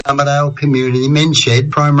Armidale Community Men's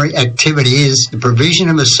Shed primary activity is the provision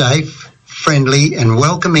of a safe, friendly and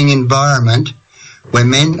welcoming environment where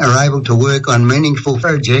men are able to work on meaningful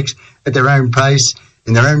projects at their own pace,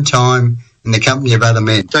 in their own time, in the company of other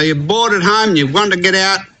men. So you're bored at home, you want to get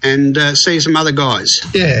out and see some other guys.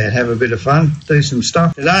 Yeah, have a bit of fun, do some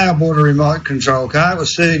stuff. Today I bought a remote control car. It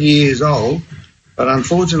was 30 years old, but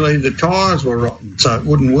unfortunately the tyres were rotten, so it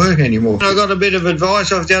wouldn't work anymore. I got a bit of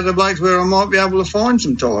advice off the other blokes where I might be able to find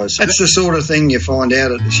some tyres. That's the sort of thing you find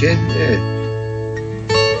out at the shed, yeah.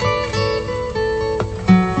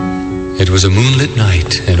 It was a moonlit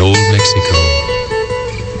night in old Mexico.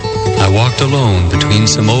 I walked alone between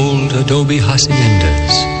some old adobe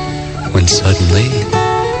haciendas when suddenly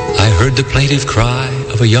I heard the plaintive cry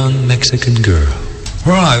of a young Mexican girl.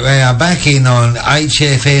 Right, we are back in on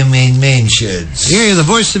HFM in Men's Sheds. Yeah, the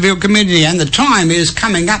voice of your community, and the time is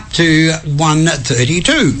coming up to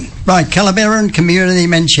 1:32. Right, Calabaran Community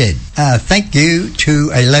Men's Shed. Thank you to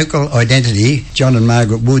a local identity, John and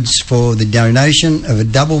Margaret Woods, for the donation of a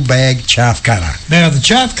double bag chaff cutter. Now, the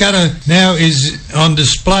chaff cutter now is on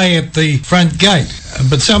display at the front gate,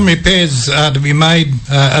 but some repairs are to be made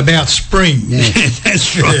about spring. Yeah.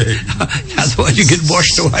 That's right. Otherwise you get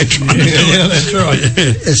washed away trying to do it. Yeah, that's right.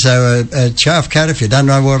 So a chaff cutter, if you don't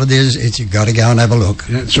know what it is, you've got to go and have a look.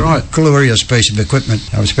 That's right. Glorious piece of equipment.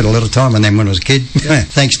 I spent a little time on them when I was a kid. Yeah.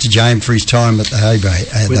 Thanks to James for his time at the Hay Bay,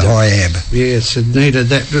 the High Ab. Yes, it needed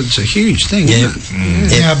that. It's a huge thing, isn't it? Mm.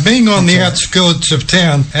 Now, being on the outskirts of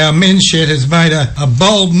town, our men's shed has made a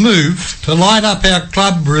bold move to light up our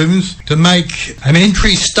club rooms to make an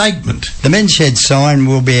entry statement. The men's shed sign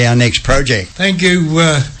will be our next project. Thank you,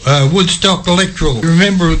 Woodstock Electoral.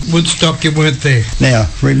 Remember at Woodstock you weren't there. Now,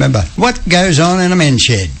 remember, what goes on in a men's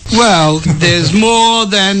shed? Well, there's more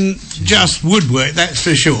than just woodwork, that's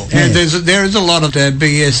for sure. Yeah. There is a lot of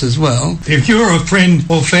BS as well. If you're a friend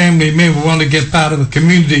or family member want to get part of a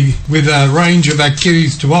community with a range of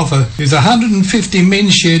activities to offer, there's 150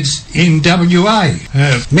 men's sheds in WA.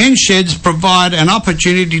 Men's sheds provide an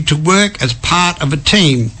opportunity to work as part of a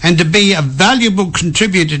team and to be a valuable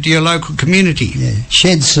contributor to your local community. Yeah.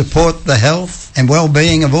 Sheds support the health and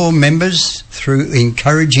well-being of all members through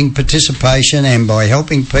encouraging participation and by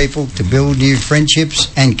helping people to build new friendships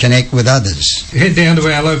and connect with others. Head down to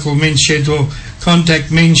our local men's sheds or contact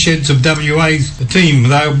Men's Sheds of WA, the team.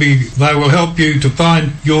 They will help you to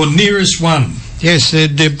find your nearest one. Yes,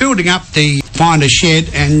 they're building up the Find a Shed,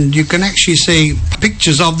 and you can actually see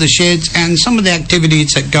pictures of the sheds and some of the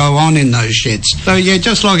activities that go on in those sheds. So, yeah,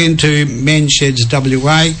 just log into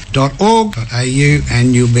menshedswa.org.au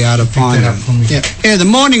and you'll be able to find them. Yeah, the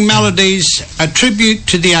Morning Melodies, a tribute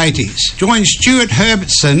to the 80s. Join Stuart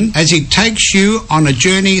Herbertson as he takes you on a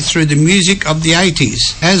journey through the music of the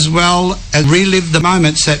 80s, as well as relive the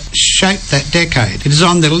moments that shaped that decade. It is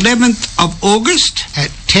on the 11th of August at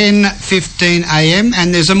 10:15am,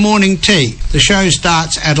 and there's a morning tea. The show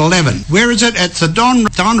starts at 11. Where is it? It's the Don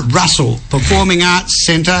Russell Performing Arts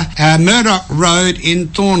Centre, Murdoch Road in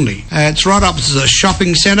Thornley. It's right opposite the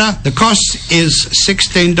shopping centre. The cost is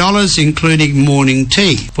 $16, including morning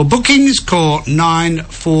tea. For bookings, call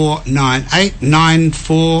 9498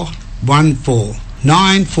 9414.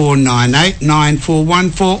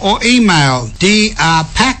 9498-9414 or email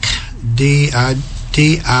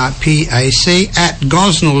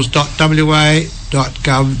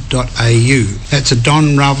drpac@gosnells.wa.gov.au. That's a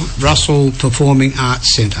Don Russell Performing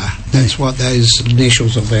Arts Centre. That's what those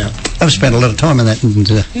initials are about. I've spent a lot of time on that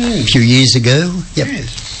a few years ago. Yep. Yes.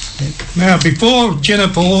 Now, before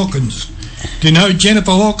Jennifer Hawkins, do you know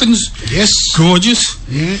Jennifer Hawkins? Yes. Gorgeous.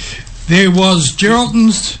 Yeah. There was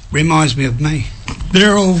Geraldton's. Reminds me of me.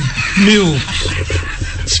 Beryl Mills.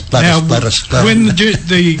 Splatter. When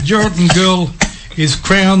the Geraldton girl is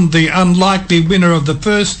crowned the unlikely winner of the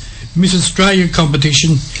first Miss Australia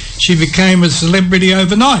competition, she became a celebrity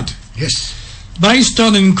overnight. Yes. Based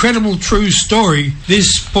on an incredible true story,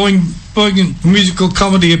 this poignant musical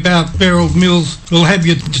comedy about Beryl Mills will have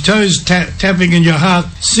your toes tapping and your heart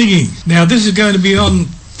singing. Now, this is going to be on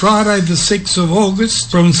Friday the 6th of August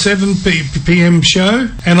from 7pm show,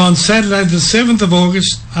 and on Saturday the 7th of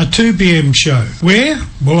August a 2pm show. Where?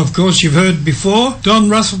 Well, of course you've heard before, Don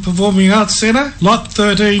Russell Performing Arts Centre, Lot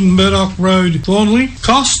 13 Murdoch Road, Thornley.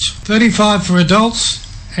 Cost $35 for adults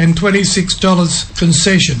and $26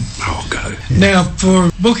 concession. Oh, go. Now, for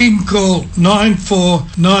booking, call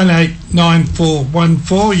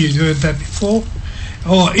 94989414, you heard that before,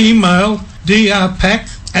 or email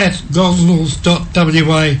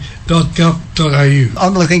drpac@gosnells.wa.gov.au.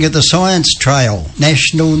 I'm looking at the Science Trail,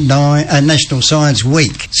 National Science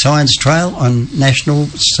Week. Science Trail on National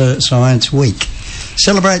Science Week.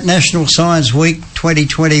 Celebrate National Science Week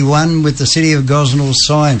 2021 with the City of Gosnell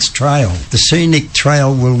Science Trail. The scenic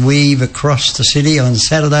trail will weave across the city on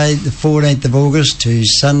Saturday the 14th of August to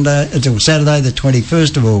Saturday the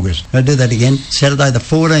 21st of August. I'll do that again. Saturday the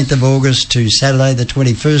 14th of August to Saturday the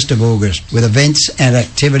 21st of August, with events and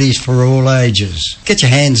activities for all ages. Get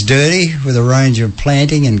your hands dirty with a range of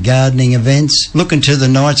planting and gardening events. Look into the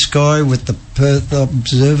night sky with the Perth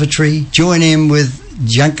Observatory. Join in with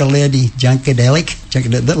Junkadelic.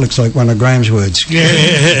 That looks like one of Graham's words.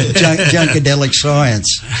 Junkadelic Science,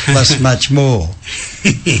 plus much more.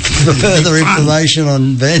 For further information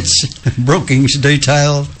on events, bookings,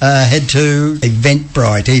 detail, head to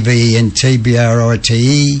Eventbrite,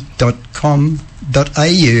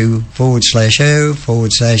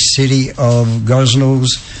 eventbrite.com.au/o/City of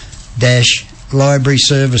Gosnell's library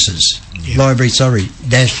services.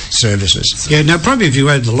 Dash services. Yeah, now probably if you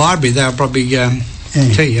go to the library, they'll probably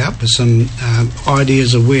tell you up with some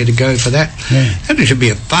ideas of where to go for that. Yeah. That should be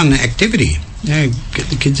a fun activity. Get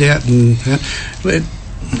the kids out and...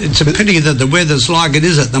 it's a pity that the weather's like it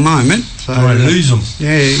is at the moment. So, lose them.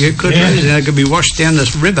 Yeah, you could lose them. They could be washed down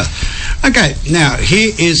this river. Okay, now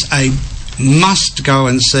here is a must go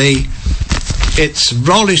and see. It's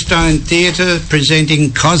Rolling Stone Theatre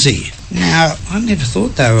presenting Cozzy. Now, I never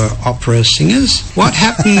thought they were opera singers. What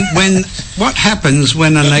happens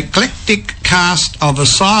when an eclectic cast of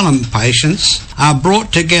asylum patients are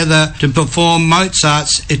brought together to perform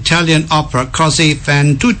Mozart's Italian opera Così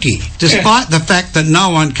fan tutti? Despite the fact that no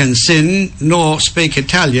one can sing nor speak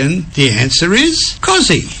Italian, the answer is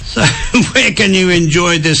Così. So where can you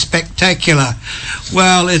enjoy this spectacular?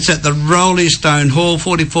 Well, it's at the Rolling Stone Hall,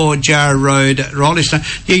 44 Jarrah Road, Rolling Stone.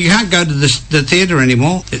 You can't go to the theatre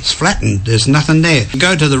anymore. It's flattened. There's nothing there.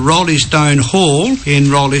 Go to the Rolling Stone Hall in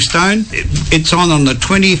Rolling Stone. It's on the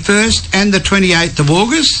 21st and the 28th of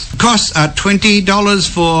August. Costs are $20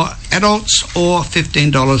 for adults or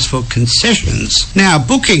 $15 for concessions. Now,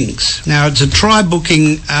 bookings. Now, it's a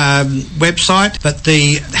try-booking website, but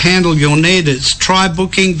the handle you'll need is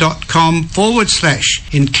trybooking.com/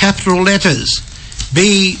 in capital letters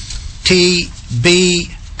BTBHE.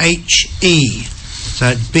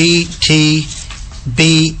 So BTBHE.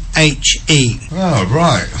 Oh,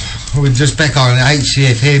 right. We're just back on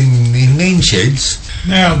HCFM in Mensheds.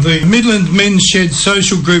 Now, the Midland Men's Shed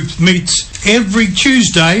Social Group meets every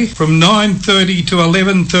Tuesday from 9:30 to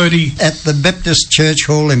 11:30 at the Baptist Church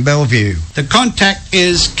Hall in Bellevue. The contact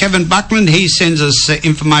is Kevin Buckland. He sends us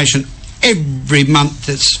information every month.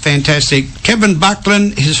 It's fantastic. Kevin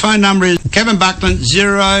Buckland, his phone number is Kevin Buckland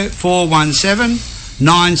 0417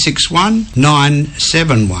 961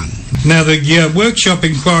 971. Now, the workshop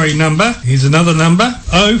inquiry number is another number,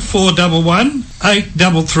 0411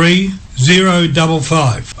 833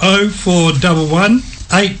 055. 0411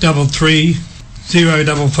 833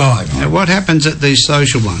 055. Now, what happens at these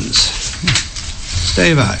social ones?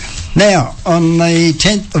 Steve-O. Now, on the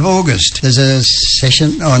 10th of August, there's a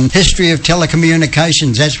session on history of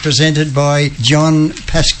telecommunications. That's presented by John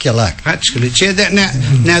Pasculic. Yeah,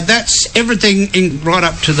 now that's everything right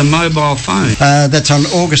up to the mobile phone. That's on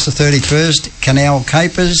August the 31st. Canal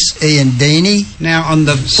Capers, Ian Deeney. Now, on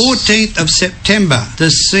the 14th of September, the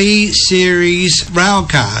C-Series rail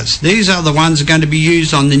cars. These are the ones that are going to be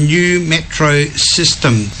used on the new metro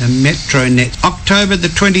system, the MetroNet. October the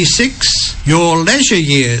 26th, Your Leisure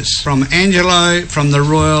Years, from Angelo from the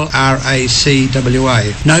Royal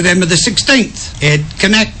RACWA. November the 16th, Ed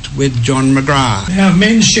Connect with John McGrath. Now,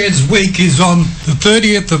 Men's Sheds Week is on the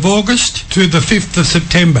 30th of August to the 5th of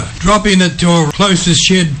September. Drop in at your closest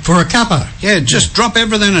shed for a cuppa. Yeah, just drop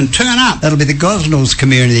everything and turn up. That'll be the Gosnells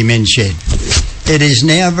Community Men's Shed. It is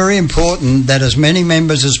now very important that as many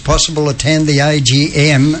members as possible attend the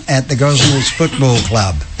AGM at the Gosnells Football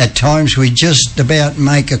Club. At times we just about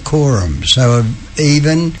make a quorum, so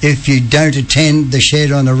even if you don't attend the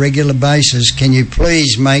shed on a regular basis, can you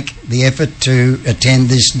please make the effort to attend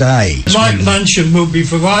this day? Light luncheon will be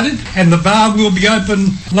provided and the bar will be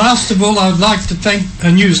open. Last of all, I would like to thank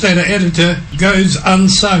a newsletter editor, goes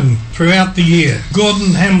unsung throughout the year.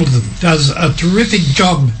 Gordon Hamilton does a terrific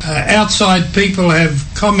job. Outside people have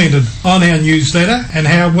commented on our newsletter and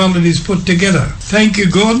how well it is put together. Thank you,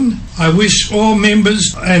 Gordon. I wish all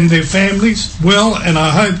members and their families well, and I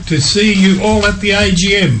hope to see you all at the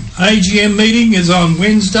AGM. AGM meeting is on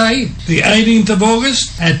Wednesday, the 18th of August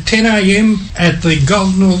at 10 a.m. at the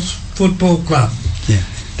Gosnells Football Club. Yeah,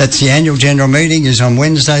 that's the annual general meeting is on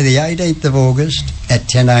Wednesday, the 18th of August at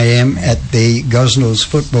 10 a.m. at the Gosnells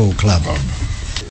Football Club.